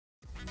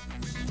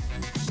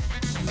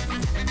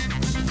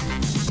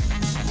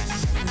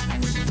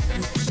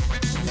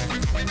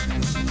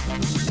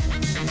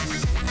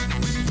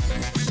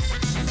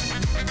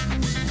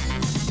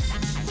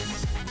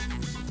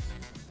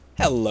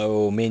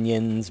Hello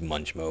minions,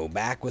 Munchmo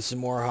back with some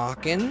more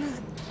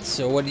Hawken.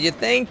 So what do you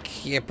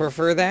think? You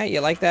prefer that?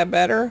 You like that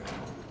better?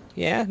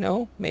 Yeah?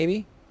 No?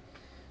 Maybe?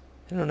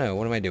 I don't know.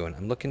 What am I doing?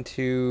 I'm looking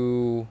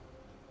to...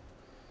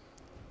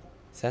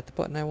 Is that the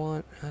button I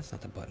want? That's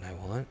not the button I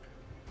want.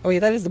 Oh yeah,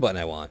 that is the button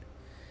I want.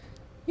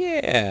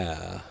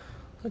 Yeah.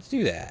 Let's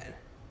do that.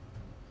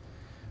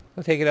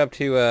 We'll take it up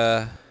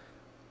to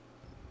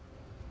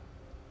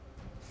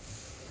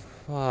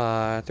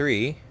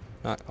 3.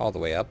 Not all the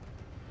way up.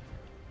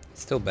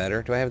 Still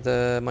better. Do I have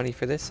the money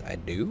for this? I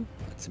do.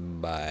 Let's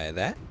buy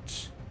that.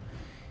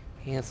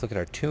 And let's look at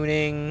our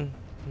tuning.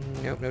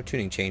 Nope, no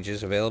tuning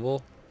changes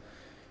available.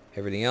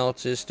 Everything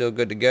else is still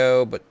good to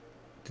go, but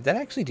did that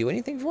actually do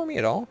anything for me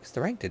at all? Because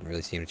the rank didn't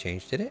really seem to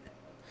change, did it?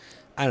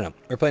 I don't know.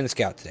 We're playing the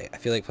Scout today. I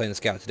feel like playing the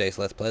Scout today,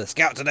 so let's play the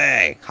Scout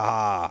today!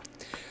 Ha!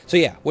 So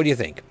yeah, what do you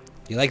think?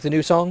 You like the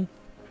new song?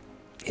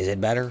 Is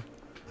it better?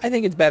 I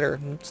think it's better.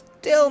 I'm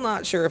still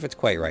not sure if it's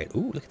quite right.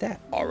 Ooh, look at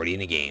that. Already in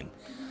the game.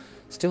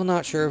 Still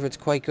not sure if it's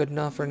quite good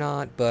enough or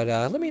not, but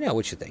let me know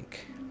what you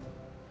think.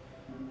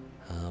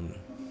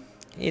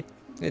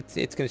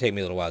 It's going to take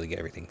me a little while to get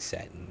everything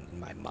set in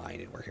my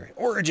mind and working right.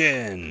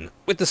 Origin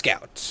with the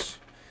Scout.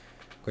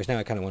 Of course, now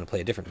I kind of want to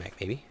play a different mech,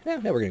 maybe. No,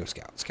 we're going to go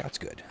Scout. Scout's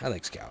good. I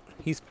like Scout.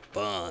 He's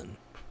fun.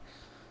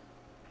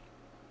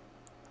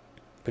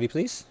 Pretty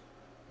please.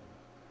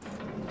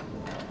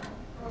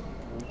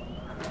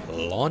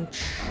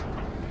 Launch.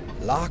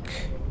 Lock.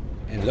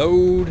 And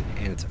load,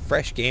 and it's a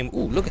fresh game.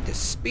 Ooh, look at the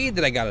speed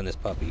that I got on this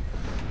puppy.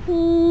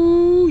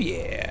 Ooh,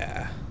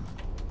 yeah.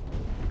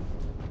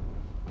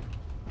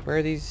 Where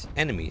are these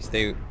enemies?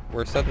 They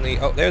were suddenly...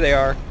 Oh, there they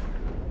are.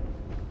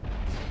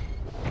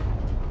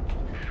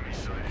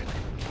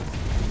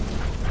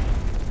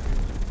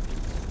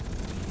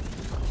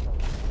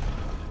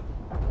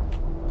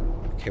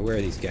 Okay, where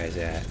are these guys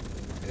at?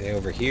 Are they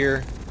over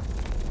here?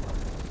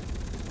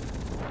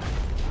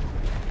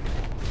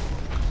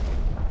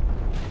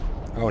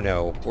 Oh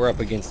no, we're up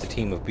against a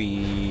team of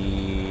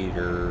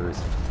beaters.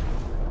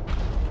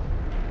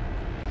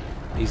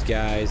 These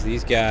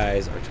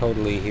guys are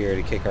totally here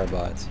to kick our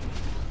butts.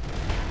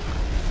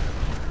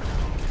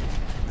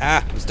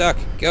 Ah, I'm stuck.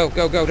 Go,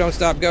 go, go, don't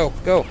stop, go,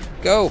 go,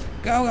 go, go,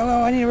 go,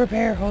 go, I need a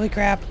repair, holy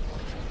crap.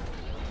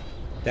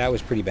 That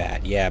was pretty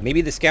bad. Yeah,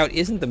 maybe the Scout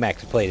isn't the mech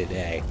to play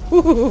today.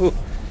 Woo-hoo-hoo.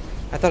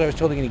 I thought I was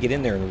totally going to get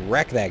in there and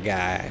wreck that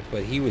guy,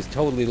 but he was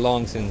totally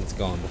long since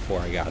gone before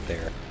I got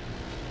there.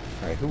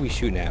 Alright, who are we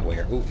shooting at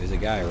where? Ooh, there's a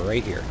guy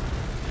right here.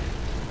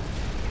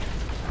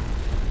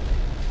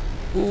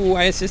 Ooh,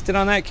 I assisted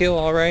on that kill,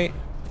 alright.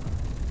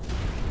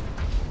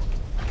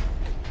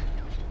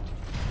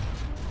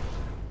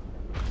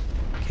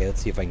 Okay,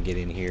 let's see if I can get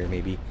in here,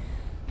 maybe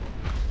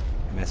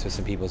mess with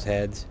some people's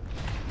heads.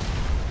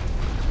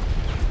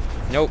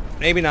 Nope,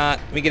 maybe not.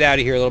 Let me get out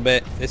of here a little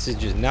bit. This is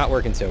just not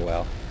working so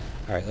well.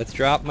 Alright, let's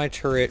drop my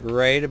turret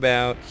right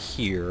about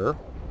here.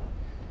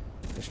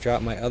 Let's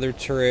drop my other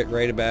turret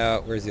right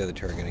about... Where's the other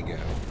turret going to go?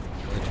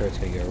 The other turret's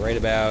going to go right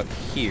about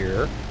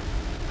here.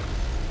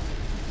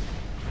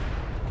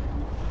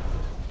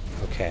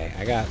 Okay,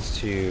 I got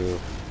to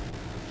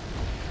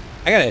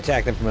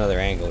attack them from another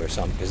angle or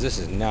something, because this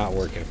is not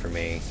working for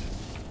me.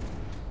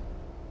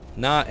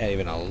 Not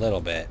even a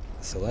little bit.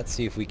 So let's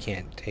see if we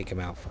can't take them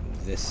out from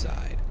this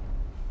side.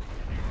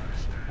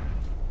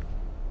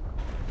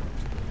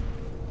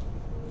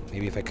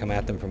 Maybe if I come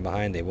at them from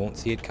behind, they won't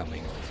see it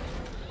coming.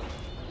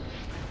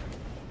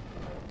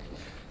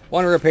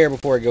 Want to repair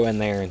before I go in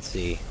there and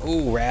see.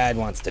 Ooh, Rad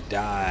wants to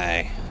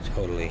die.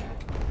 Totally.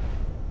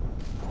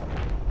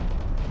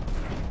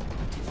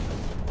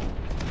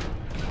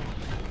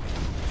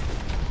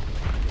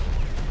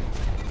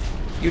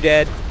 You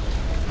dead.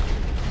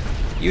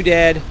 You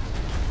dead.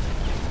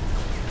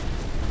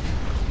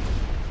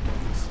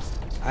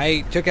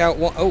 I took out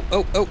one.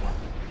 Oh.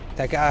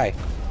 That guy.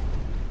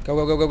 Go,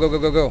 go, go, go, go, go,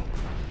 go, go.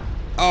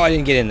 Oh, I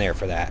didn't get in there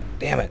for that.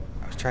 Damn it.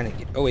 I was trying to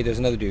get... Oh, wait, there's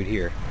another dude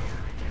here.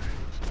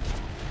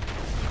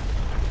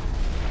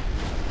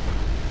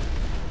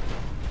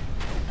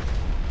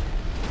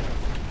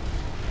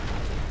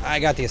 I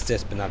got the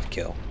assist, but not the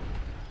kill.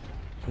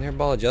 Isn't there a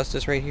ball of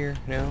justice right here?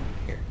 No?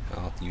 Here.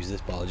 I'll use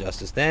this ball of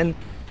justice then.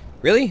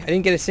 Really? I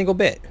didn't get a single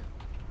bit.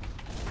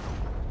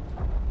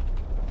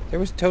 There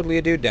was totally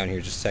a dude down here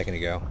just a second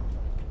ago.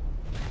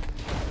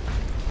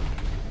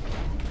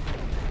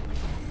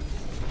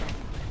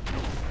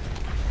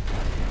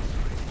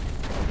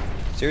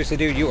 Seriously,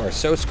 dude, you are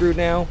so screwed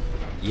now?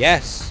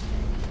 Yes.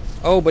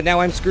 Oh, but now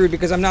I'm screwed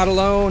because I'm not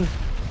alone.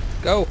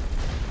 Go.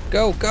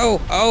 Go,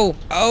 go. Oh,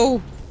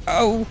 oh,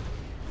 oh.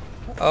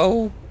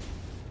 Oh.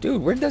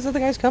 Dude, where did those other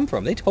guys come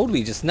from? They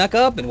totally just snuck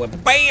up and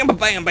went bam,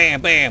 bam,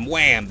 bam, bam,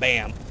 wham,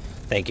 bam.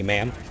 Thank you,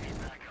 ma'am.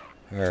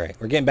 Alright,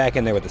 we're getting back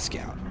in there with the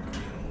Scout.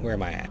 Where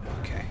am I at?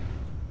 Okay.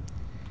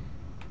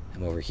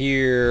 I'm over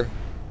here.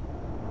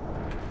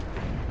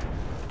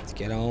 Let's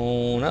get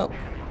on up.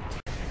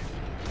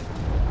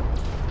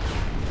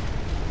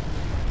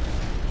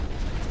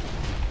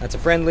 That's a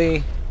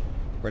friendly.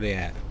 Where they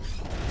at?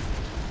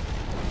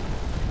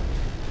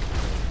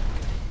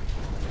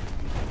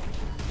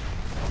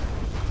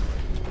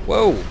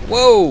 Whoa,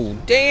 whoa,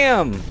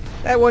 damn!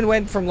 That one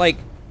went from like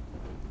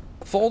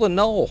full to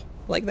null,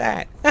 like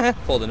that.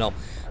 Full to null.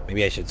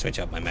 Maybe I should switch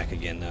up my mech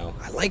again though.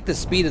 I like the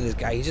speed of this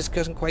guy. He just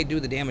doesn't quite do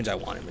the damage I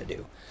want him to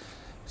do.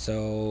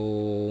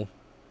 So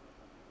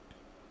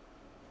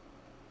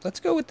let's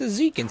go with the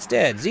Zeke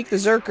instead. Zeke the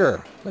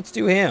Zerker. Let's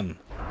do him.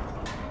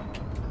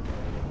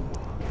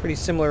 Pretty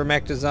similar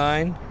mech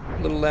design.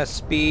 A little less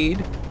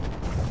speed.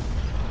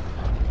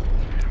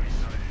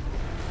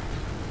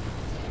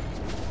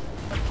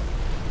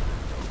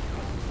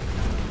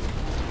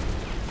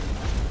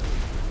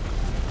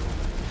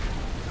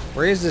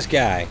 Where is this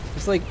guy?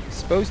 He's like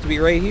supposed to be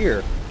right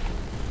here.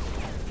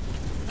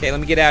 Okay, let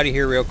me get out of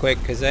here real quick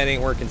because that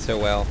ain't working so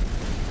well.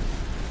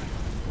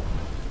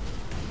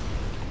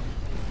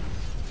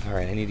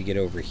 Alright, I need to get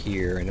over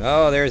here. And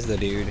oh, there's the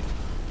dude.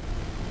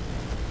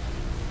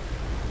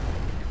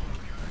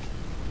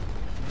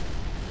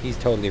 He's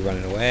totally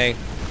running away.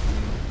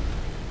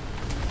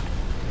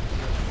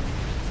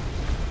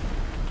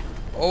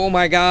 Oh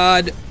my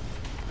god.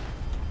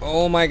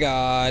 Oh my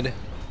god.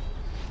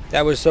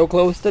 That was so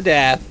close to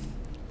death.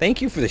 Thank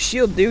you for the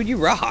shield, dude. You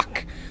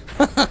rock.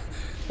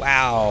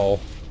 Wow.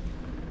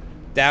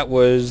 That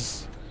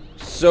was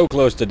so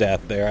close to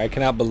death there. I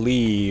cannot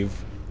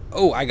believe.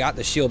 Oh, I got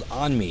the shield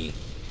on me.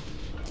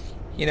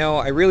 You know,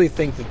 I really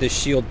think that this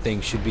shield thing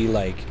should be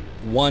like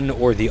one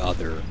or the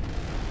other.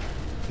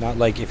 Not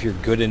like if you're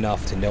good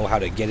enough to know how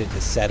to get it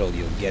to settle,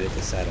 you'll get it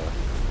to settle.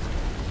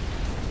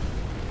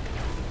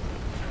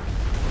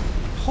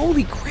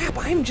 Holy crap,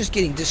 I'm just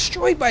getting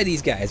destroyed by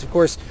these guys. Of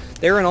course,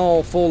 they're in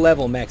all full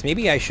level mechs.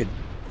 Maybe I should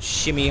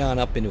shimmy on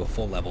up into a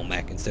full level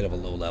mech instead of a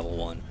low level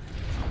one.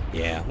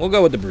 Yeah, we'll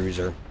go with the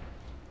Bruiser.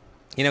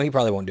 You know, he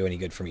probably won't do any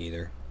good for me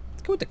either.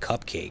 Let's go with the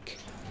Cupcake.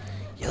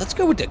 Yeah, let's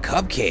go with the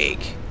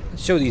Cupcake.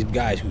 Let's show these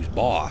guys who's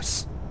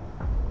boss.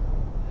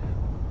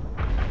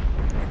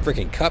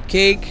 Freaking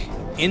Cupcake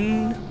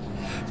in...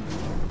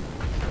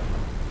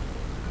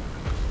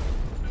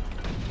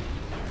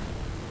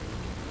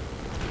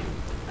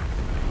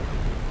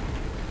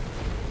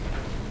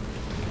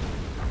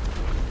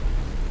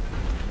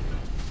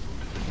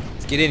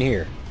 Get in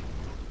here.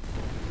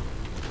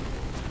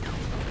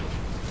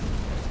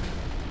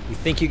 You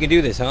think you can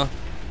do this, huh?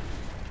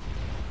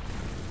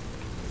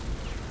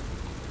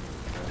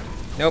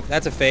 Nope,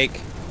 that's a fake.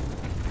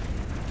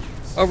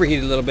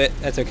 Overheated a little bit.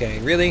 That's okay.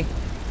 Really?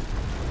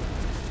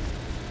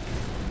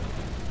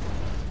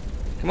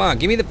 Come on,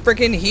 give me the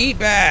frickin' heat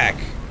back.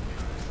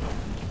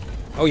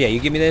 Oh yeah,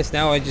 you give me this?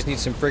 Now I just need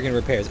some friggin'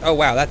 repairs. Oh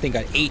wow, that thing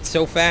got ate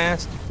so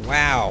fast.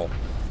 Wow.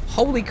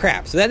 Holy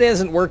crap. So that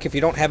doesn't work if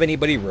you don't have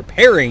anybody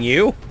repairing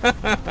you.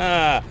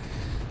 I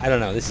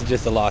don't know. This is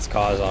just a lost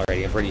cause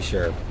already, I'm pretty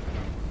sure.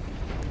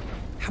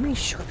 How many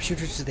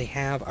sharpshooters do they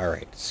have?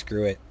 Alright,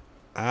 screw it.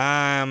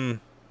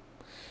 I'm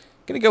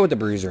gonna go with the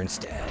Bruiser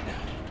instead.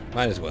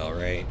 Might as well,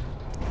 right?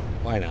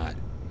 Why not?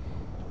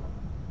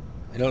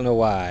 I don't know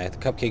why. The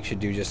Cupcake should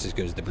do just as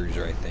good as the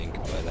Bruiser, I think,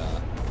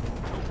 but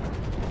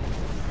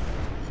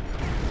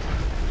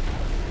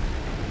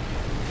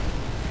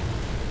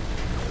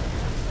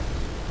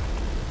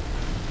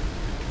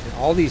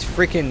all these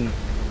freaking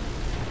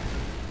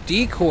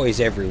decoys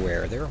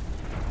everywhere. They're a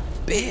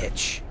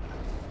bitch.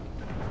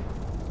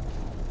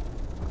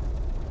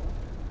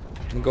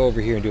 I'm gonna go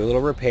over here and do a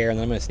little repair, and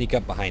then I'm gonna sneak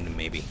up behind them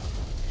maybe.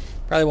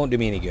 Probably won't do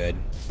me any good.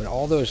 But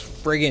all those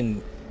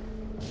friggin'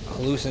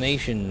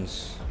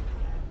 hallucinations,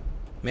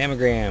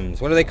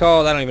 mammograms, what are they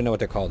called? I don't even know what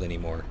they're called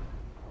anymore.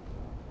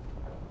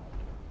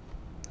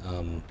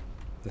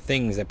 The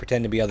things that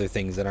pretend to be other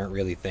things that aren't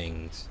really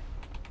things.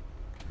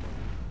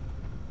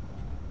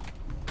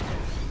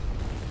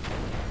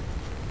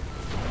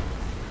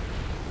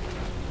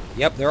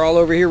 Yep, they're all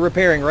over here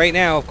repairing right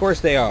now. Of course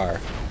they are.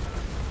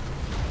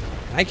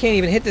 I can't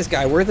even hit this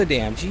guy worth a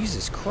damn.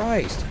 Jesus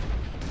Christ.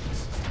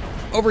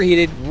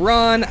 Overheated.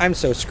 Run. I'm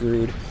so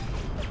screwed.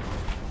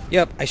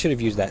 Yep, I should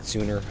have used that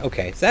sooner.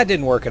 Okay, so that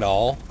didn't work at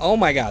all. Oh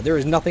my god, there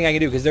was nothing I can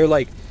do because they're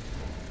like...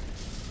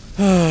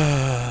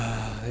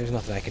 There's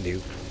nothing I can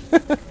do.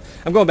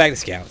 I'm going back to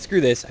Scout.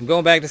 Screw this. I'm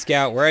going back to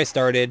Scout where I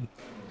started.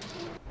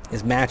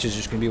 This match is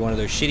just going to be one of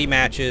those shitty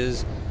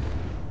matches.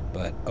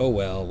 But, oh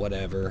well,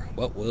 whatever.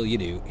 What will you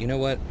do? You know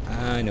what?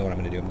 I know what I'm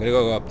going to do. I'm going to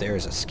go up there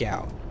as a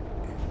Scout.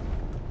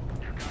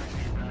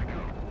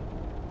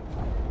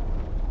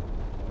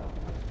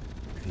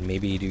 And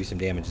maybe do some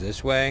damage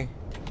this way.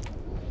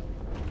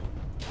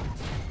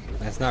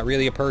 That's not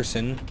really a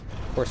person.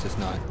 Of course it's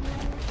not.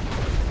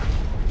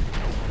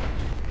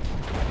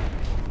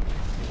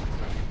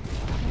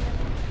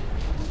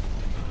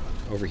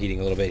 Overheating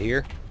a little bit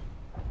here.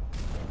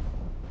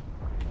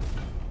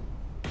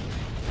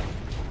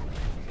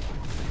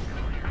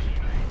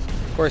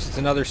 Of course, it's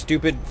another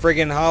stupid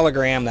friggin'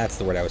 hologram. That's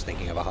the word I was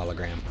thinking of, a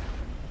hologram.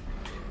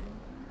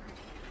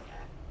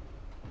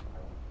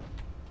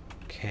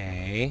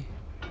 Okay.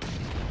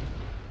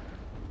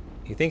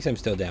 He thinks I'm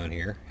still down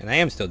here, and I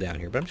am still down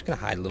here, but I'm just gonna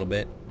hide a little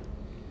bit.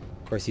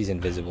 course, he's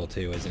invisible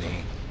too, isn't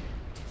he?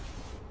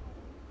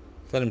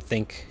 Let him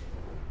think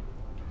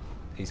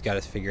he's got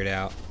us figured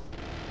out.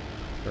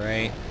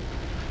 Right?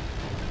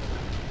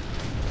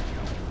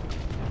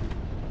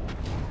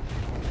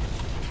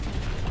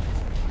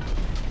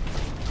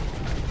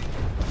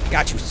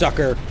 Got you,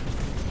 sucker!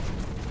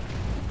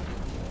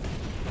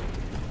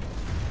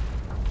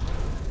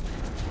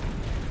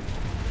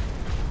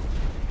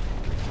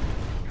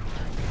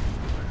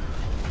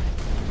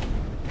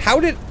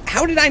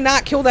 How did I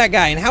not kill that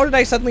guy? And how did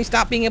I suddenly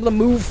stop being able to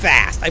move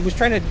fast? I was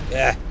trying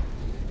to...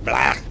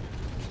 blah.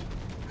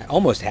 I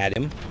almost had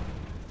him.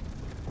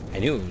 I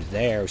knew it was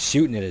there. I was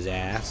shooting at his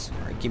ass.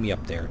 Alright, get me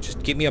up there.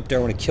 Just get me up there.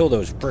 I want to kill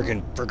those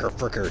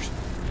frickers.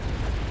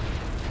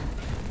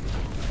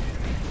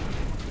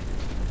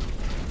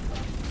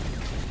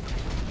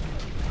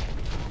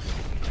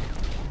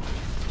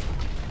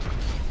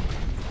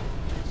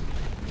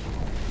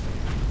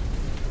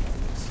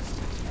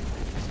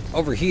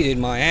 Overheated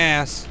my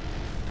ass.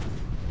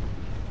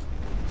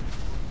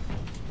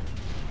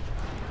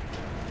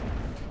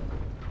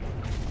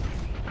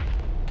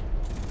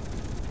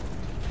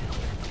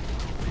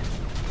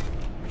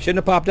 Shouldn't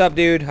have popped up,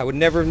 dude. I would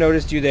never have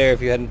noticed you there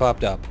if you hadn't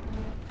popped up.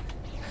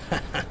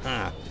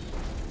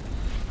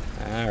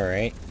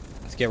 Alright.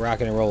 Let's get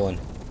rocking and rolling.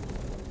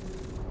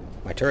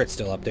 My turret's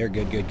still up there.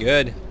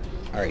 Good.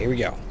 Alright, here we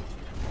go.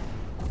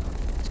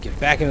 Let's get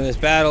back into this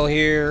battle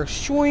here.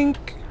 Shwink.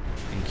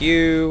 Thank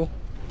you.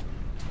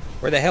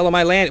 Where the hell am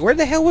I landing? Where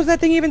the hell was that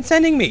thing even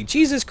sending me?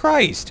 Jesus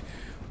Christ.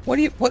 What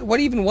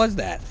even was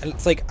that?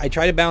 It's like I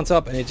try to bounce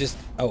up and it just...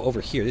 Oh,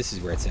 over here. This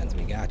is where it sends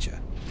me. Gotcha.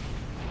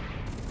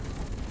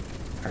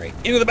 Alright,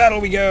 into the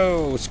battle we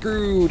go!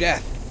 Screw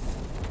death!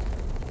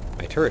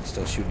 My turret's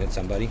still shooting at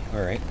somebody.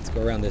 Alright, let's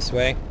go around this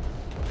way.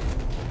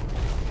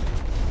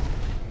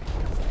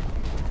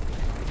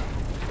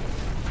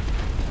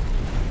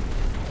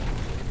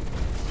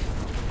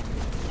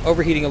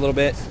 Overheating a little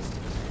bit.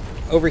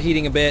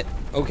 Overheating a bit.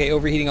 Okay,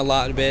 overheating a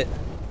lot a bit.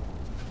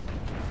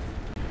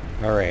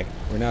 Alright,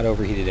 we're not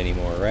overheated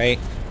anymore, right?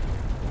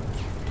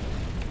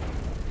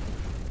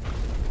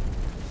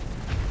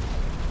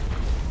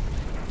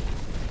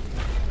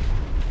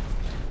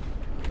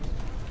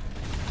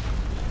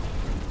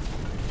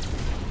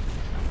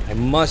 I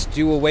must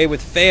do away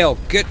with fail.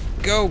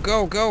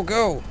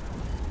 Go.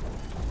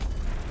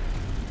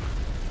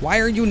 Why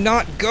are you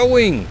not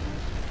going?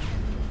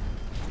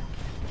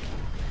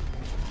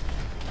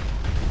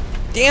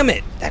 Damn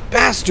it! That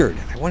bastard!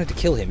 I wanted to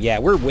kill him. Yeah,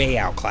 we're way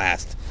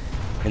outclassed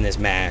in this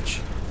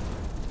match.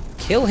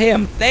 Kill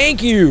him!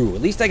 Thank you!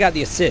 At least I got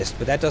the assist,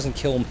 but that doesn't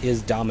kill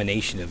his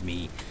domination of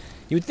me.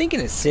 You would think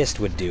an assist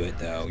would do it,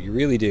 though. You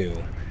really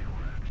do.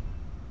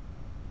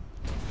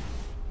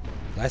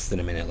 Less than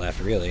a minute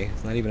left, really.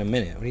 It's not even a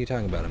minute. What are you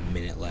talking about, a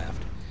minute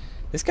left?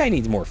 This guy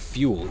needs more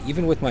fuel.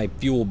 Even with my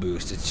fuel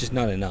boost, it's just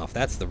not enough.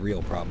 That's the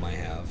real problem I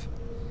have.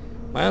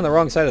 Am I on the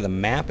wrong side of the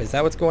map? Is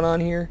that what's going on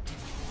here?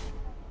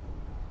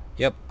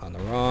 Yep, on the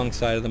wrong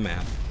side of the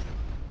map.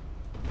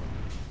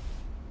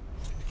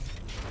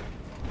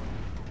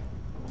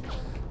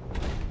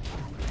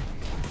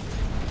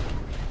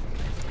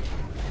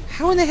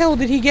 How in the hell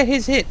did he get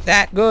his hit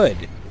that good?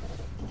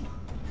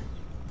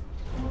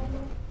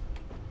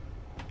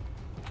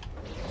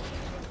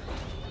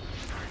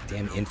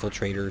 Damn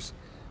infiltrators.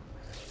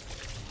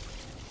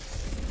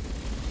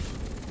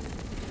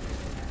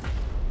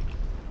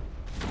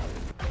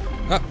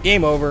 Oh,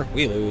 game over.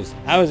 We lose.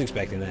 I was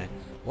expecting that.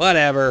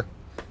 Whatever.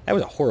 That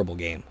was a horrible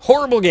game.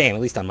 Horrible game,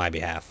 at least on my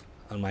behalf.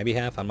 On my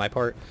behalf? On my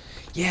part?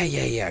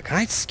 Yeah. Can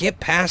I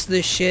skip past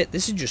this shit?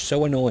 This is just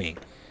so annoying.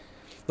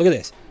 Look at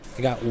this.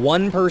 I got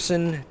one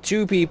person,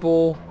 two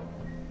people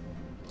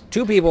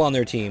on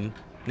their team.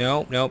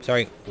 No,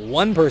 sorry.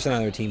 One person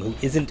on their team who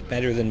isn't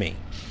better than me.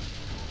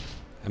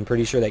 I'm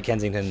pretty sure that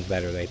Kensington's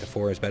better, right? The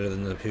 4 is better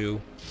than the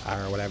 2,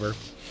 or whatever.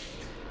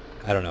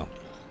 I don't know.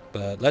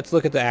 But let's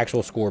look at the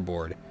actual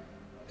scoreboard.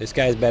 This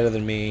guy's better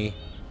than me.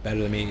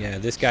 Yeah,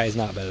 this guy is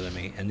not better than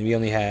me. And we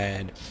only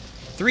had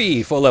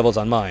 3 full levels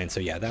on mine,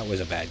 so yeah, that was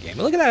a bad game.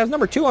 But look at that, I was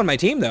number 2 on my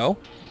team, though.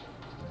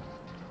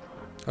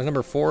 I was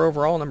number 4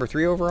 overall, number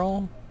 3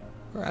 overall.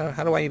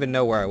 How do I even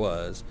know where I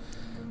was?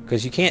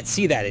 Because you can't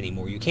see that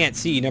anymore. You can't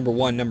see number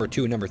 1, number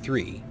 2, and number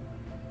 3.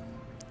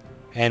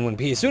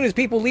 And as soon as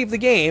people leave the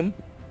game,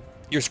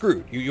 you're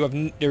screwed.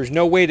 There's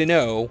no way to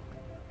know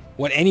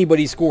what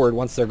anybody scored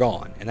once they're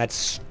gone. And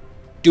that's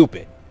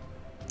stupid.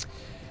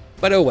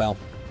 But oh well.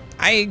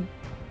 I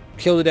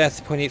killed to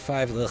death,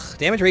 0.85. Ugh.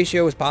 Damage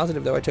ratio was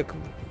positive, though. I took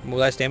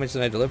less damage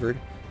than I delivered.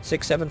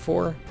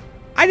 674.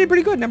 I did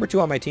pretty good. Number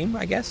 2 on my team.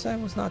 I guess that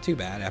was not too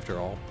bad after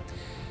all.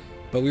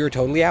 But we were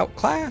totally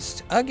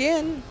outclassed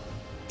again.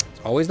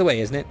 It's always the way,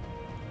 isn't it?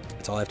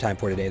 That's all I have time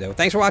for today, though.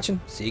 Thanks for watching.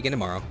 See you again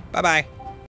tomorrow. Bye-bye.